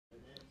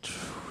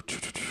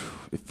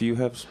If you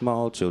have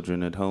small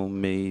children at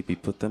home, maybe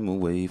put them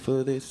away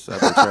for this. I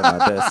will try my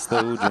best,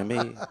 though,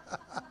 Jimmy.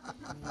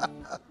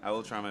 I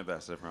will try my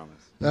best, I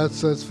promise.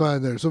 That's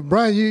fine there. So,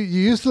 Brian, you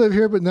used to live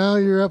here, but now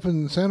you're up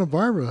in Santa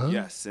Barbara, huh?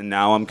 Yes, and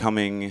now I'm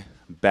coming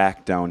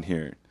back down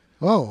here.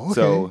 Oh, okay.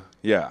 So,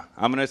 yeah,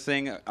 I'm gonna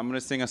sing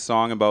a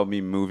song about me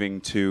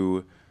moving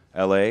to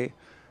L.A.,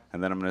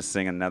 and then I'm gonna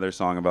sing another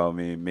song about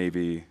me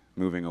maybe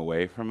moving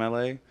away from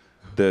L.A.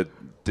 The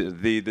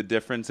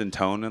difference in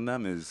tone in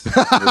them is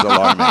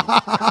alarming.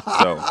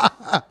 So,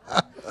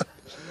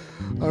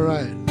 all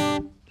right,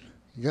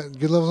 you got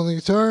good levels on the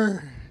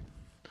guitar.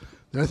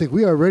 Then I think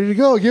we are ready to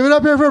go. Give it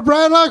up here for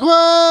Brian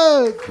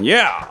Lockwood.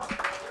 Yeah.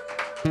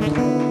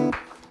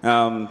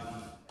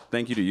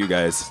 Thank you to you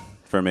guys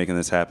for making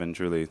this happen.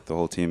 Truly, the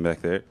whole team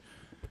back there.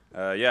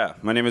 Yeah,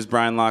 my name is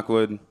Brian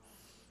Lockwood.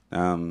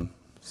 Song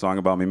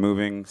about me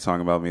moving,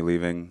 song about me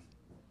leaving.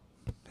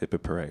 Hip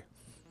hip hooray.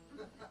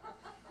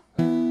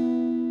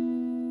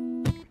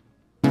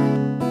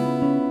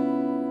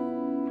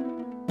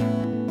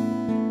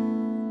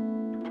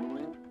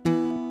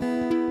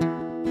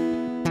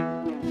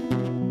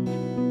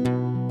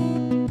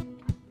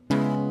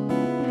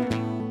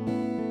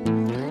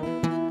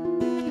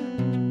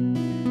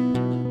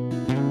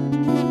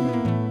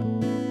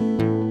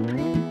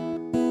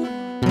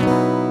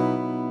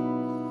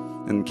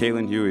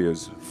 Caitlin Huey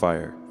is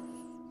fire.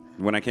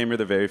 When I came here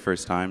the very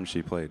first time,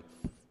 she played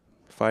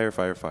fire,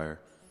 fire, fire.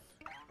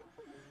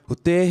 Well,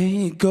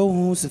 there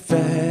goes the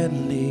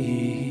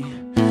valley.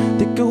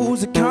 There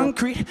goes the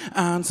concrete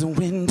on some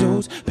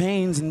windows,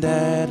 panes and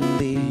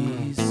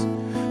alleys.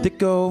 There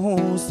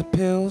goes the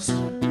pills.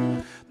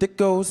 There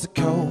goes the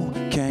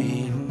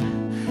cocaine.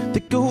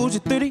 There goes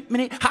your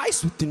 30-minute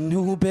heist with your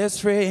new best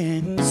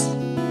friends.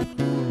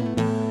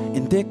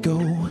 And there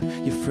go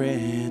your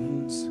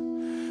friends.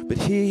 But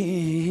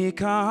here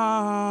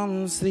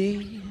comes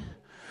the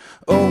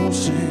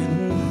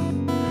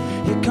ocean.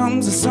 Here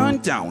comes the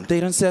sundown.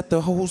 They done set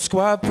the whole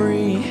squad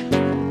free.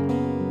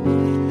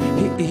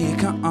 Here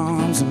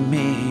comes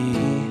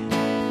me.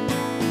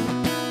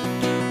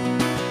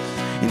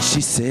 And she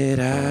said,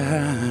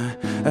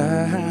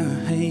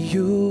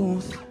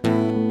 youth.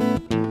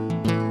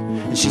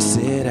 And she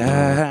said,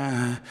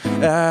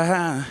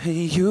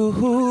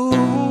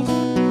 youth.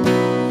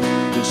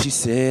 And she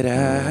said,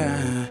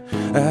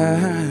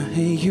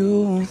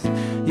 youth,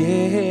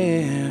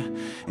 yeah.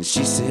 And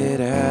she said,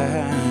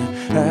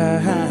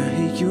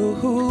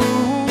 youth.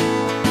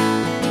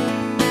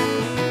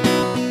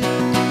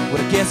 Well,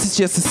 I guess it's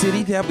just the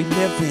city that we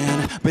live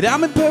in, but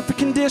I'm in perfect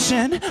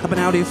condition. I've been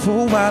out here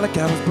for a while, like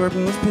I was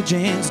burping with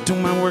pigeons. Do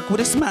my work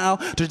with a smile,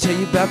 to tell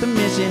you about the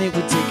mission. It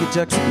would take a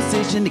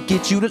juxtaposition to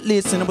get you to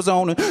listen. I was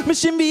on a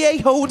mission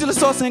Viejo till I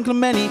saw San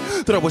Clemente.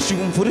 Thought I was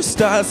shooting for the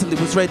stars, till it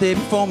was right there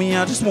before me.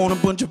 I just want a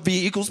bunch of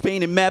vehicles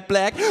painted matte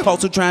black.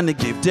 Also trying to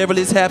give Devil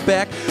his hat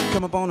back.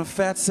 Come up on a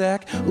fat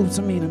sack, oops,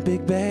 I mean a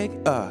big bag.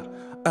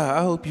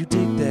 I hope you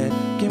dig that.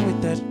 Get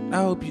with that,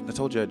 I hope you, I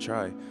told you I'd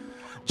try.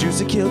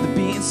 Juicy killed the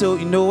beat, so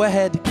you know I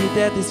had to get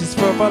that. This is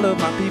for all of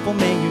my people,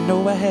 man, you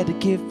know I had to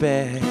give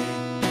back.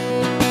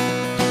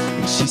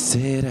 And she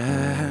said,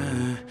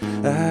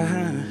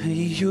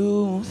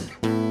 youth.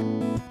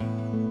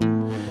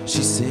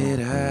 She said,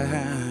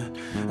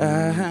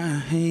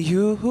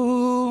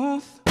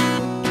 youth.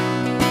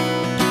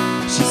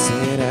 She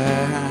said,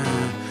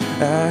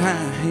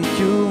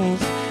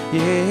 youth,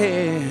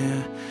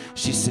 yeah.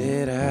 She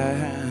said,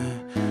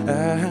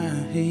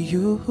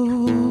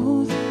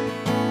 youth.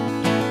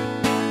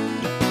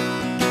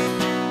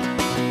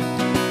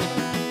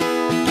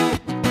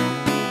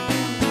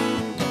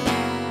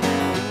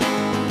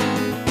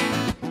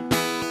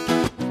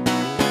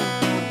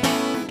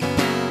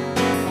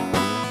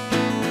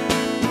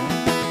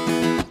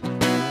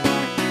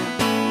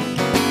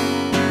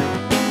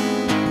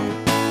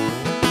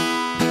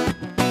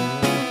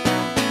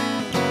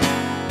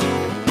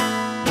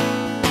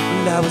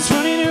 I was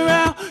running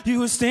around, you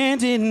were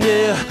standing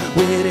there.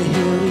 Where the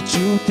hell did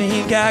you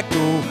think I'd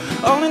go?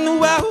 All in the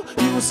while,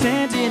 you were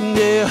standing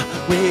there.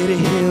 Where the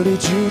hell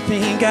did you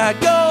think I'd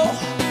go?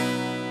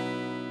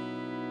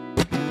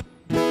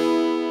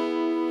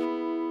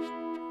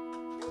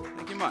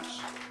 Thank you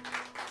much.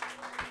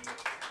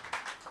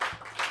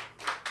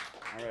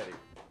 Alrighty.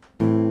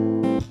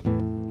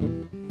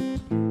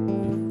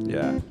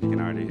 Yeah, you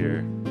can already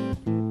hear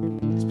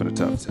it's been a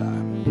tough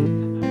time.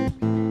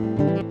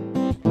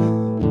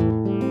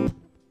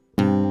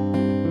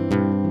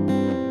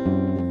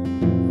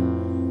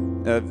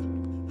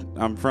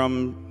 I'm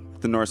from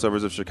the north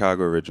suburbs of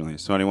Chicago originally,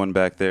 so anyone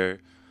back there,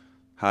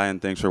 hi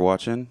and thanks for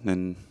watching,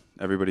 and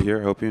everybody here,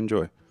 I hope you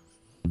enjoy.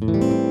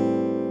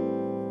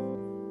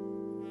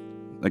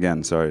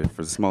 Again, sorry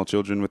for the small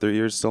children with their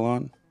ears still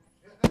on.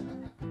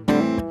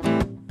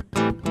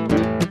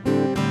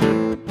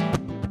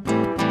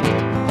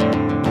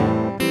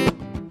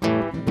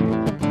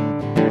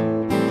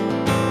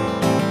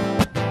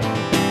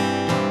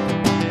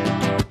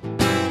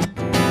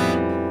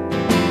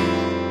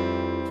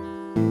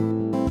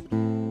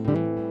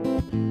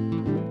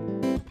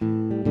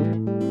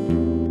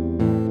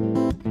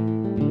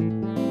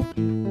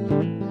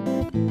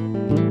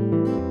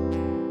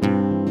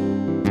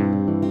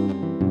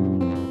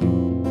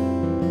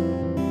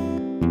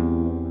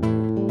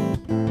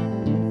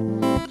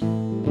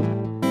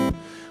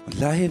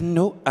 Well, I have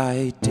no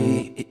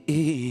idea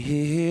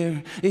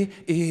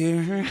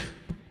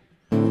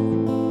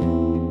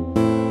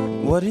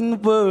what in the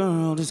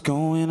world is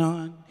going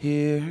on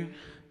here.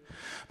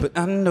 But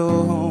I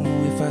know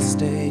if I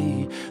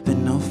stay,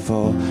 then I'll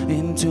fall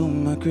into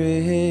my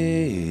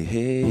grave.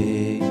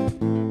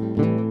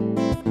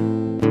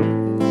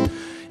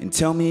 And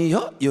tell me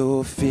all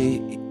your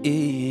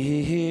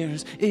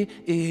fears.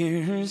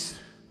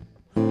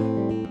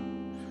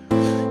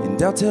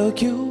 And I'll tell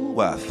you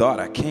why I thought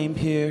I came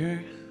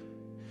here.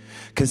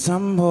 'Cause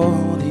I'm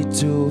only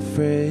too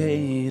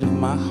afraid of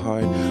my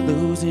heart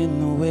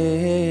losing the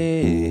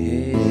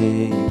way.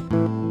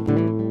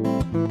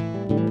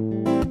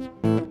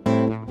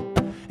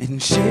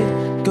 And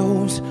shit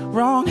goes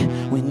wrong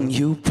when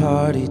you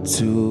party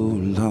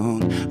too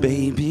long.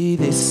 Baby,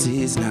 this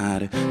is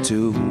not a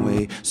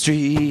two-way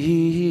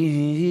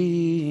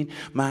street.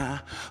 My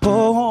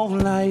whole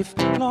life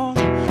long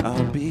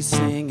I'll be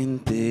singing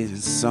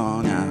this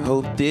song. I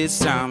hope this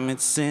time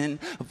it's in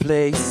a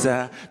place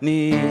I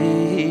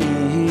need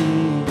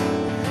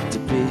to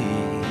be.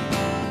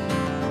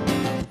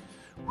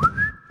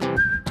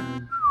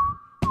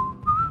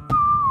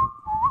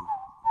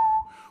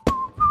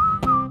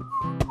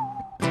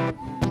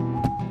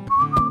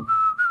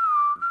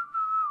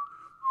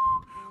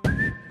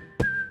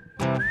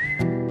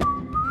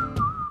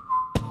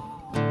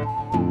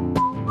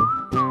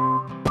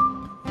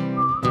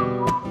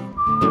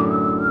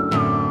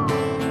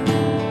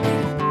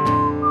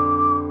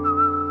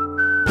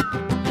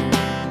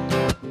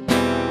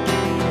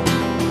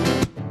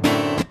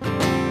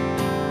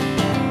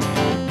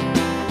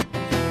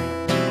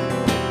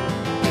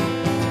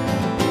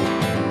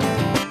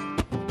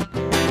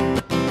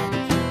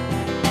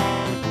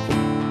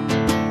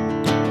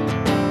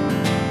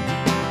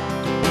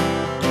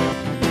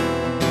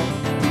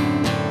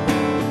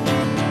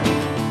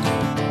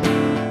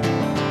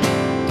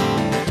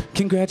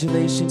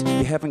 Congratulations,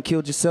 you haven't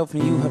killed yourself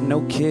and you have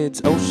no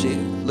kids. Oh shit,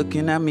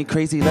 looking at me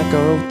crazy like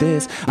I wrote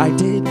this. I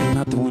did, I'm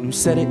not the one who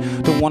said it.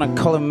 Don't wanna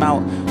call him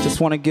out, just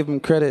wanna give him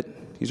credit.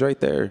 He's right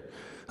there.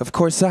 Of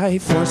course I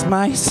force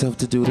myself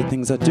to do the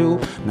things I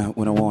do, not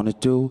what I wanna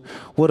do,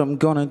 what I'm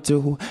gonna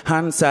do.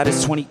 Hindsight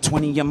is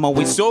 20/20, I'm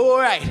always so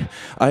right.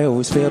 I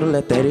always fail to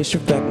let that issue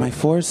affect my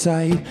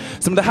foresight.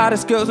 Some of the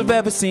hottest girls I've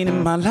ever seen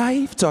in my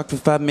life talk for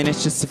 5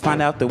 minutes just to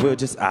find out that we're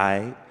just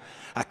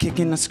I kick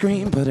and I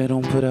scream, but I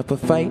don't put up a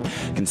fight.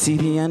 Can see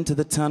the end to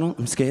the tunnel,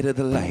 I'm scared of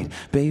the light.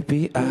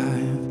 Baby,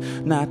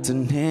 I've not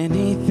done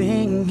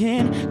anything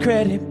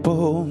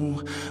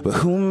incredible, but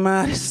who am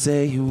I to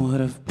say it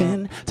would have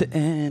been to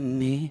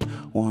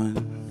anyone?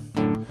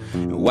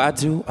 Why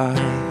do I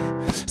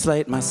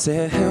slight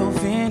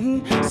myself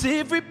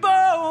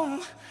invisible?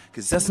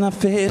 'Cause that's not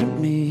fair to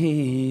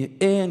me or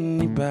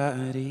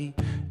anybody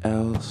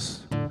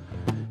else.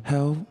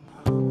 Help.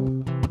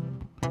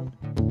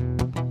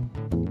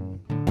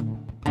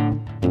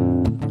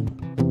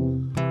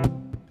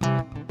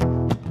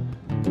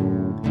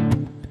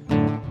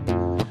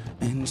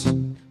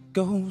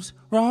 Goes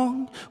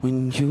wrong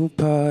when you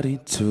party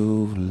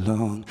too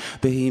long.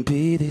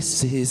 Baby,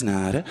 this is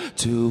not a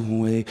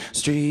two-way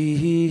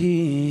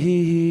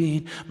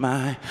street.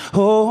 My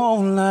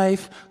whole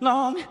life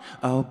long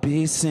I'll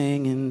be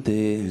singing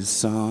this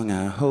song.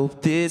 I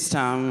hope this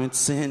time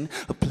it's in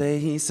a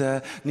place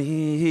I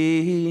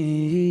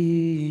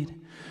need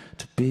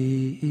to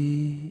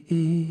be.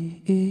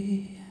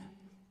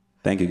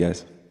 Thank you,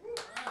 guys.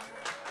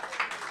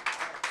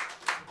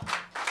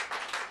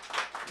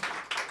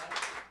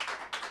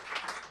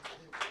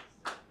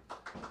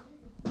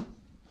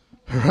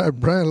 All right,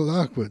 Brian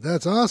Lockwood.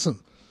 That's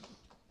awesome.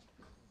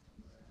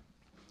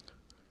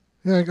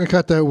 Yeah, I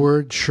got that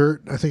word,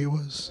 shirt, I think it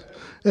was.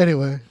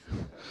 Anyway.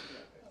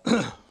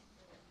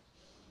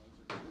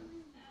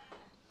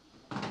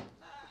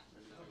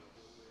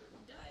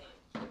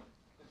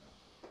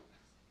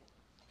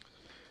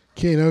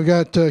 Okay, now we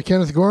got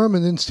Kenneth Gorham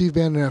and then Steve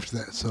Bannon after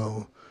that,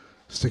 so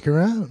stick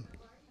around.